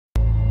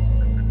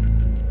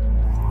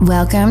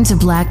Welcome to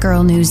Black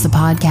Girl News, the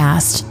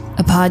podcast,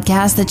 a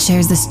podcast that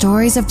shares the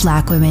stories of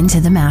Black women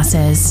to the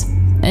masses.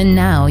 And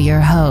now your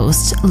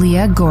host,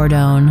 Leah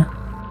Gordon.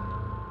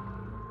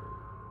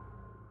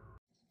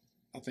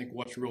 I think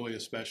what's really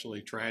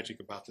especially tragic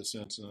about this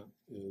incident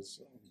is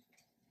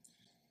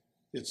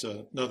it's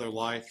another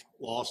life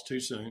lost too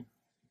soon.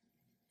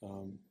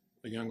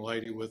 A young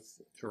lady with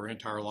her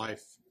entire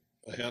life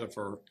ahead of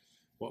her.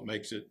 What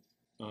makes it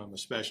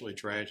especially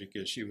tragic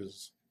is she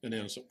was an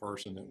innocent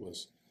person that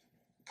was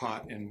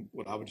caught in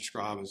what I would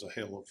describe as a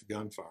hail of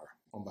gunfire.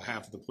 On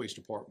behalf of the police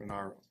department,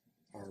 our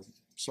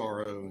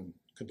sorrow and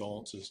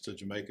condolences to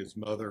Jamaica's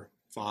mother,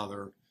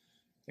 father,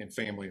 and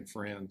family and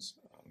friends.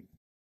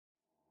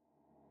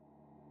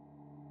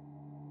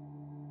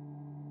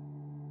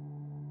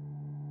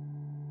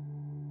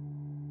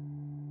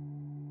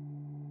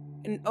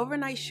 An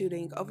overnight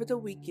shooting over the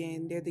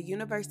weekend near the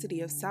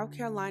University of South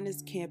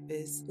Carolina's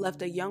campus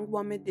left a young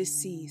woman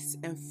deceased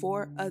and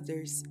 4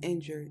 others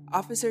injured.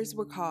 Officers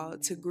were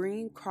called to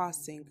Green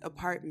Crossing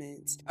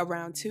Apartments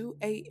around 2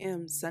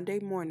 a.m. Sunday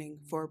morning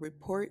for a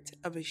report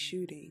of a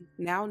shooting.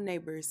 Now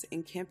neighbors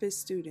and campus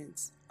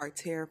students are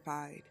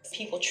terrified.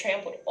 People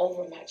trampled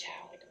over my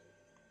child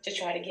to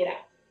try to get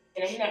out.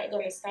 And I'm not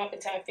going to stop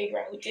until I figure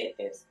out who did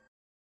this.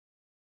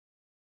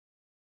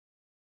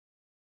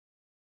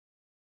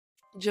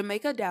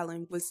 Jamaica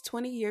Dallin was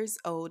 20 years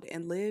old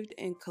and lived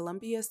in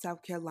Columbia,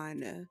 South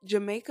Carolina.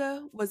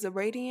 Jamaica was a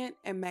radiant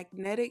and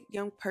magnetic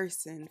young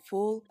person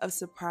full of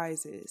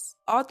surprises.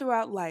 All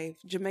throughout life,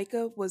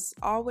 Jamaica was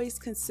always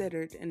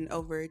considered an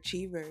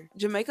overachiever.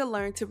 Jamaica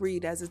learned to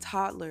read as a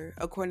toddler.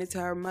 According to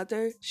her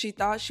mother, she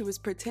thought she was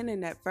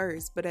pretending at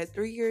first, but at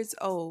 3 years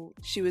old,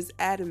 she was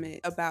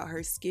adamant about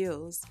her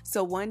skills.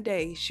 So one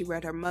day, she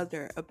read her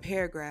mother a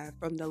paragraph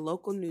from the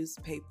local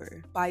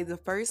newspaper. By the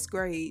first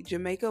grade,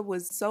 Jamaica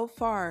was so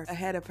far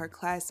ahead of her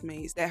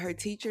classmates that her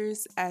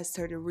teachers asked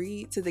her to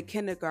read to the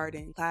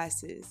kindergarten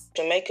classes.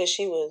 Jamaica,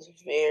 she was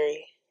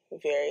very,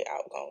 very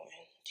outgoing,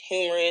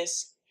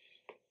 humorous,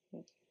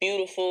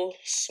 beautiful,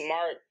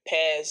 smart,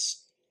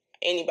 past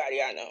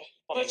anybody I know.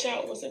 My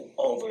child was an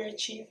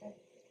overachiever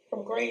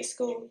from grade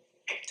school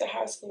to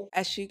high school.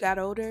 As she got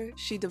older,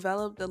 she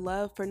developed a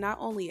love for not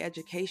only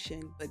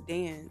education, but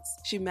dance.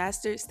 She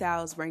mastered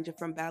styles ranging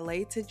from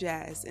ballet to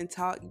jazz and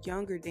taught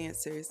younger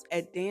dancers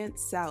at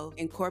Dance South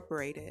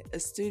Incorporated, a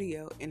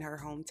studio in her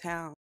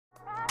hometown.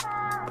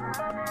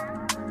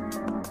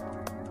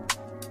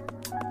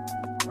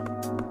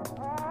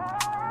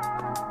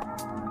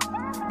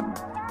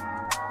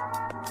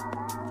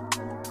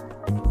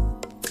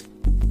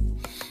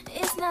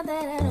 It's not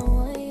that I don't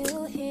want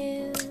you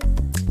here.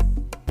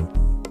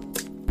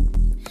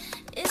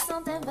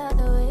 Something about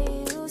the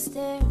way you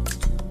stare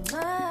into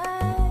my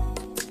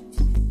eyes.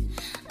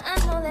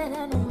 I know that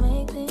I don't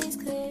make things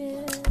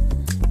clear.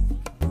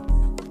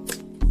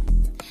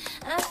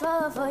 I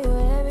fall for you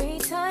every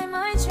time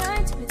I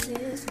try to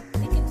resist.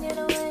 We can get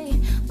away.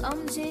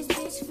 I'm chase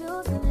beach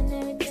views and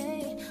every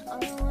day.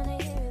 All I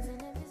wanna hear is an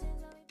episode.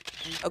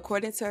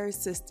 According to her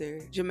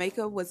sister,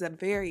 Jamaica was a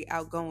very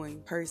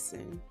outgoing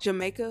person.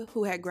 Jamaica,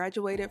 who had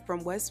graduated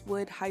from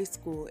Westwood High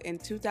School in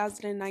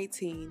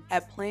 2019,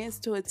 had plans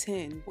to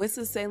attend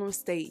Winston-Salem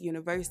State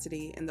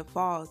University in the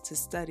fall to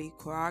study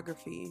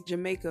choreography.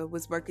 Jamaica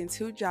was working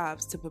 2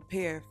 jobs to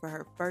prepare for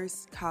her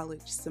first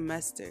college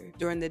semester.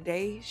 During the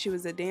day, she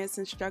was a dance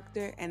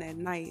instructor, and at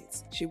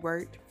nights, she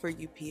worked for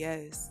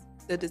UPS.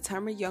 The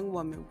determined young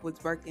woman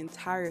was working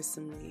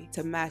tirelessly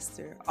to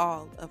master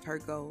all of her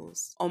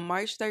goals. On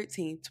March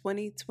 13,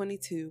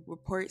 2022,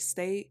 reports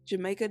state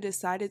Jamaica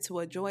decided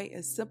to enjoy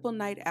a simple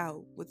night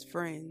out with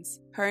friends.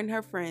 Her and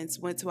her friends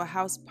went to a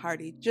house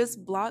party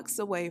just blocks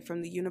away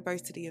from the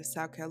University of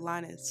South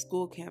Carolina's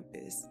school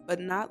campus. But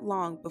not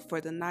long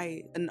before the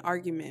night, an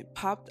argument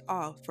popped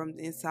off from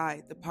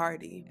inside the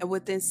party, and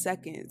within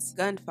seconds,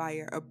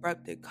 gunfire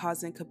erupted,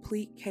 causing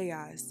complete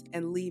chaos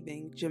and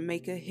leaving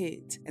Jamaica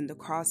hit in the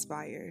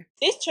crossfire.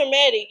 It's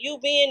traumatic. You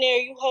being there,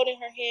 you holding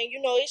her hand,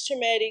 it's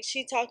traumatic.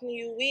 She talking to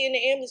you. We in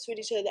the ambulance with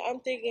each other. I'm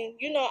thinking,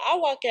 I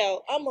walk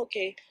out. I'm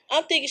okay.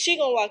 I'm thinking she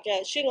gonna walk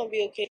out. She gonna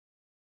be okay.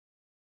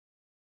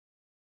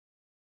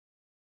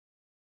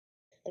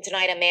 And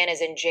tonight, a man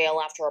is in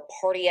jail after a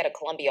party at a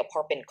Columbia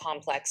apartment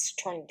complex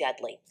turned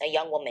deadly. A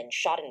young woman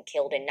shot and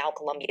killed, and now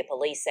Columbia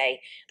police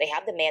say they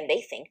have the man they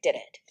think did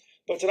it.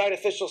 But tonight,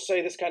 officials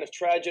say this kind of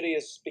tragedy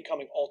is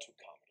becoming ultra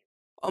common.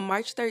 On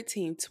March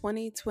 13,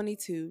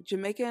 2022,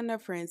 Jamaica and her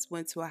friends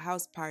went to a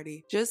house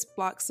party just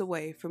blocks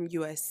away from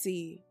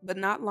USC. But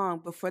not long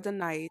before the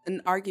night,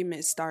 an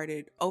argument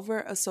started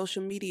over a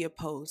social media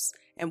post,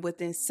 and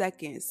within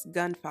seconds,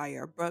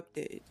 gunfire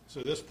erupted.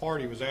 So this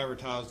party was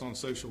advertised on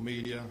social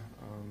media,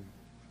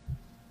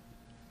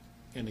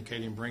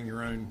 indicating bring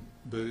your own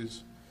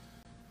booze.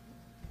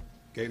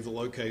 Gave the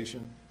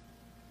location,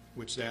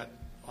 which that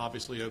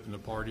obviously opened the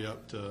party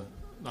up to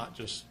not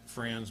just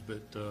friends,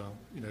 but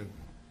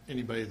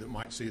anybody that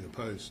might see the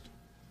post.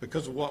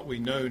 Because of what we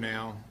know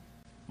now,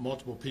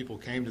 multiple people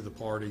came to the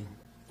party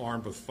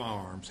armed with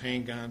firearms,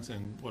 handguns,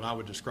 and what I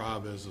would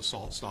describe as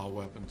assault-style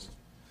weapons.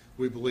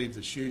 We believe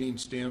the shooting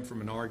stemmed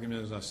from an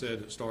argument. As I said,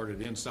 it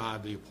started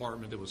inside the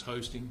apartment that was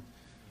hosting.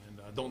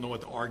 And I don't know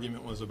what the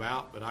argument was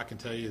about, but I can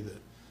tell you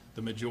that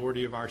the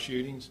majority of our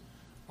shootings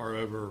are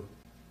over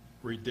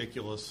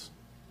ridiculous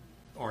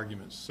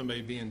arguments.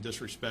 Somebody being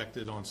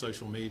disrespected on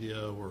social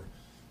media or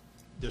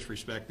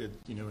disrespected,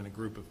 in a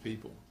group of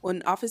people.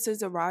 When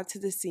officers arrived to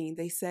the scene,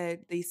 they said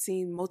they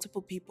seen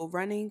multiple people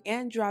running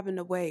and driving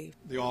away.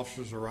 The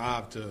officers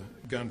arrived to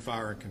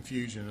gunfire and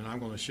confusion, and I'm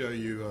going to show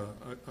you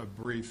a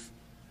brief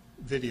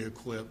video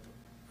clip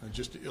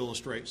just to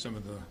illustrate some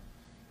of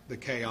the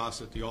chaos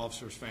that the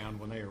officers found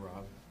when they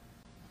arrived.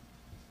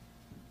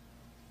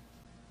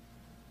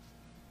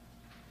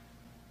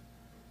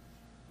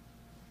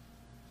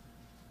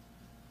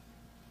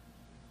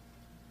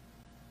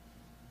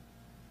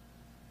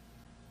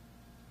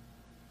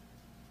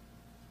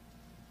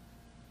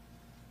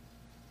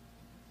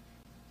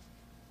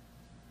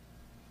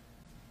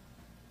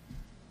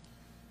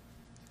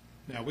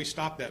 Now, we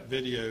stopped that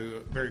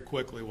video very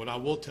quickly. What I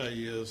will tell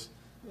you is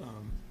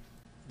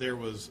there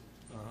was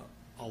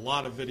a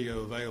lot of video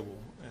available.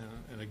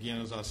 And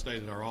again, as I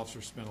stated, our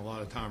officers spent a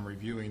lot of time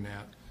reviewing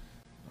that.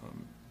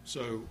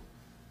 So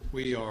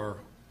we are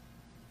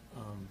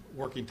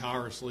working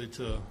tirelessly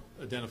to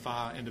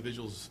identify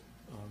individuals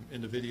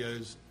in the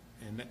videos.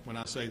 And when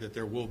I say that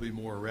there will be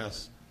more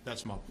arrests,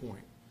 that's my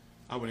point.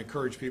 I would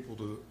encourage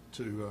people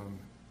to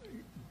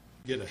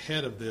get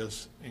ahead of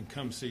this and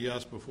come see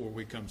us before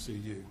we come see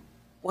you.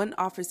 One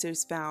officer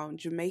found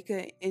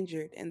Jamaica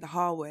injured in the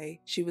hallway.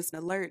 She was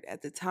alert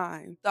at the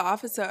time. The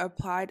officer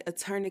applied a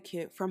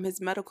tourniquet from his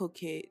medical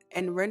kit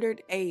and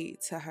rendered aid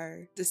to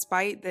her.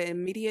 Despite the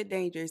immediate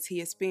dangers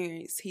he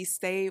experienced, he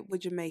stayed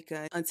with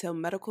Jamaica until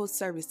medical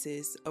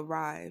services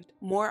arrived.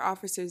 More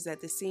officers at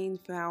the scene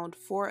found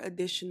 4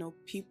 additional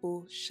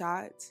people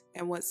shot,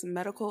 and once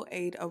medical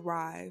aid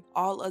arrived,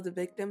 all of the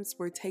victims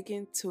were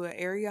taken to an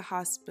area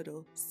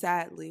hospital.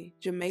 Sadly,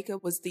 Jamaica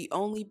was the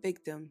only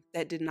victim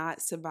that did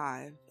not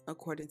survive,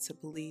 according to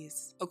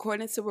police.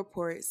 According to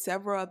reports,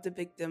 several of the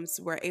victims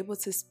were able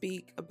to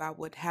speak about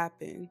what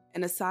happened.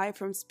 And aside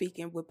from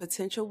speaking with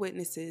potential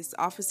witnesses,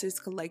 officers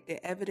collected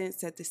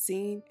evidence at the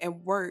scene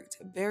and worked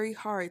very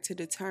hard to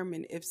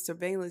determine if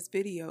surveillance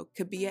video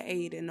could be an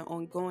aid in the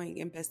ongoing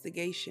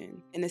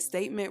investigation. In a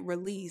statement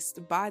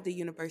released by the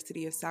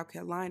University of South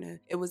Carolina,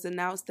 it was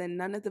announced that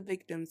none of the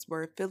victims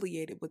were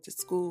affiliated with the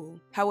school.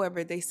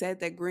 However, they said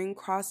that Green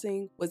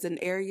Crossing was an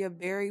area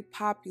very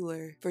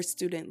popular for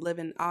student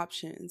living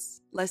options.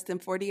 Less than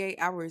 48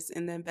 hours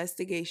in the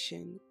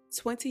investigation,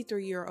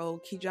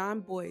 23-year-old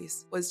Kejon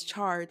Boyce was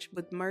charged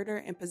with murder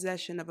and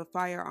possession of a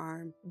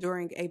firearm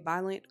during a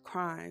violent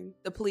crime.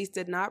 The police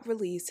did not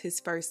release his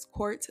first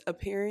court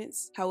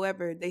appearance.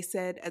 However, they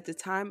said at the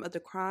time of the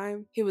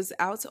crime, he was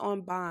out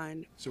on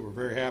bond. So we're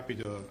very happy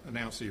to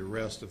announce the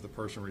arrest of the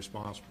person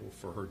responsible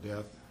for her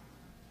death.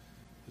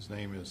 His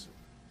name is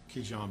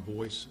Kejon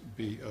Boyce,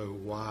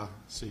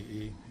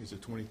 B-O-Y-C-E. He's a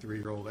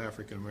 23-year-old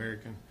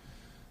African-American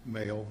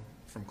male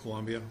from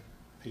Columbia.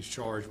 He's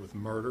charged with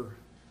murder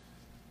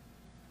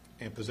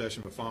and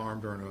possession of a firearm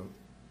during a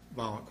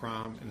violent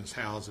crime and is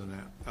housed in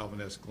that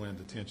Alvin S. Glenn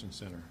Detention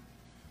Center.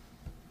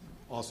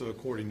 Also,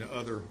 according to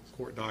other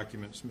court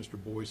documents,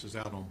 Mr. Boyce is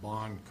out on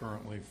bond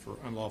currently for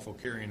unlawful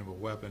carrying of a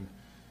weapon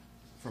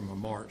from a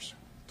March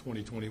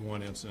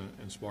 2021 incident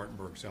in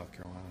Spartanburg, South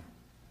Carolina.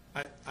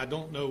 I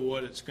don't know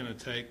what it's going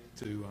to take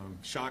to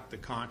shock the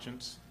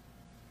conscience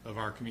of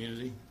our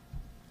community.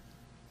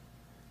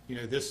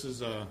 This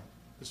is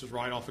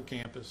right off of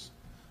campus.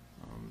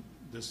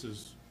 This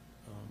is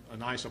a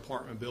nice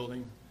apartment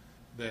building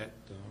that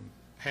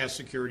has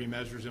security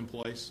measures in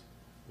place.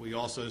 We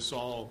also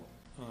saw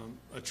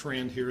a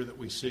trend here that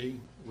we see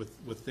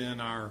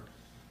within our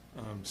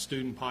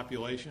student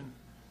population.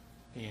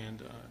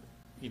 And,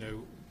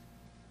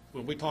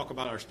 when we talk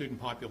about our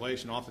student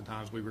population,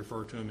 oftentimes we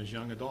refer to them as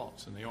young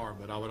adults, and they are.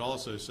 But I would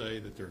also say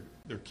that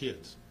they're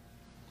kids.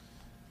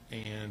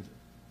 And,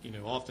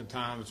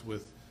 oftentimes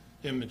with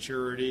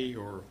immaturity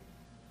or,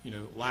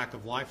 lack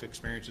of life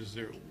experiences,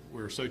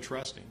 we're so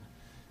trusting.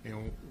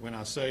 When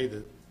I say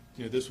that,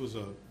 this was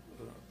a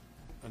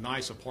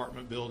nice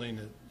apartment building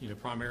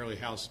that, primarily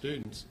housed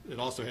students, it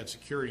also had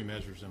security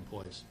measures in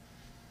place.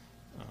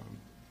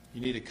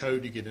 You need a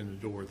code to get in the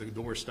door. The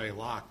doors stay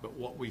locked. But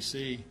what we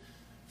see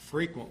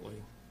frequently,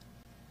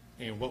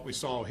 and what we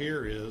saw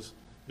here is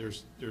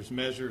there's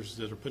measures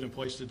that are put in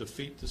place to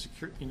defeat the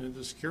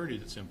security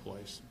that's in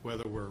place,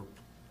 whether we're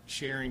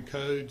sharing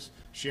codes,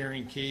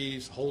 sharing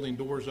keys, holding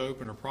doors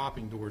open, or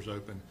propping doors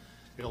open.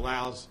 It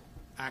allows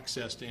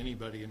access to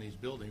anybody in these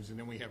buildings, and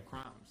then we have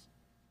crimes.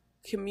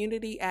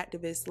 Community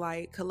activists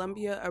like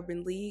Columbia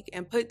Urban League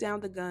and Put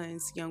Down the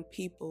Guns Young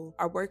People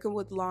are working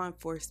with law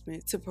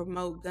enforcement to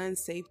promote gun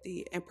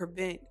safety and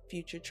prevent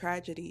future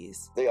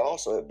tragedies. They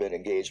also have been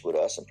engaged with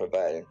us in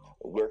providing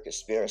work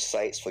experience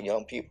sites for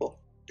young people.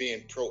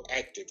 Being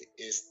proactive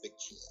is the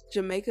key.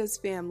 Jamaica's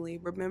family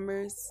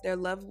remembers their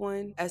loved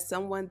one as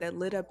someone that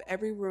lit up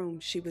every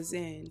room she was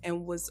in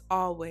and was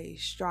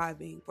always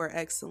striving for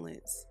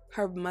excellence.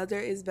 Her mother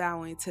is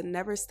vowing to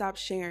never stop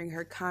sharing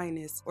her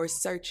kindness or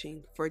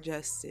searching for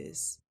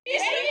justice.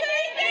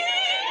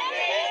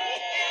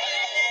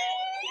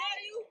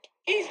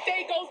 Each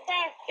day goes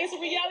by, it's a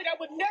reality I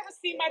would never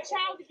see my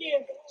child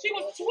again. She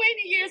was 20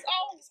 years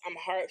old. I'm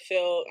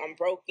heartfelt, I'm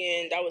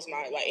broken. That was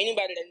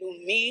anybody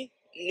that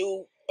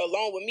knew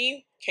along with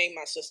me, came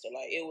my sister.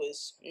 It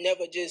was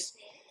never just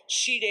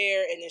she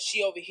there and then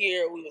she over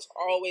here. We was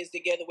always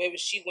together. Wherever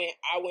she went,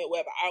 I went.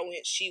 Wherever I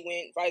went, she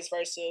went, vice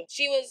versa.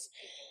 She was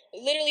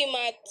literally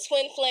my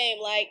twin flame.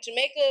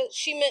 Jamaica,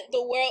 she meant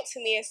the world to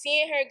me. And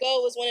seeing her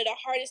go was one of the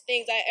hardest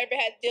things I ever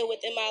had to deal with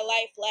in my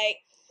life.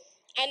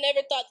 I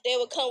never thought the day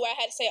would come where I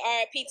had to say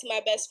RIP to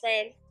my best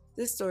friend.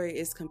 This story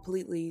is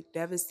completely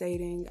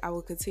devastating. I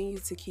will continue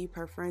to keep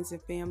her friends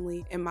and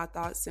family in my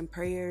thoughts and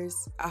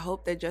prayers. I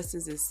hope that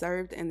justice is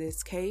served in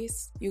this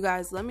case. You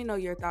guys, let me know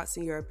your thoughts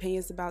and your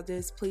opinions about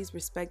this. Please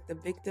respect the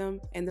victim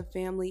and the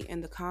family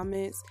in the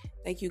comments.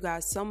 Thank you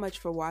guys so much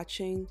for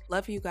watching.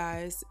 Love you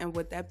guys. And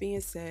with that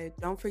being said,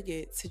 don't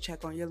forget to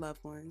check on your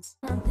loved ones.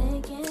 I'm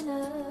thinking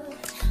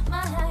of my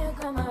higher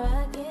ground, my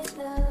rocket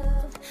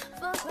love.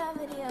 For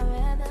gravity, I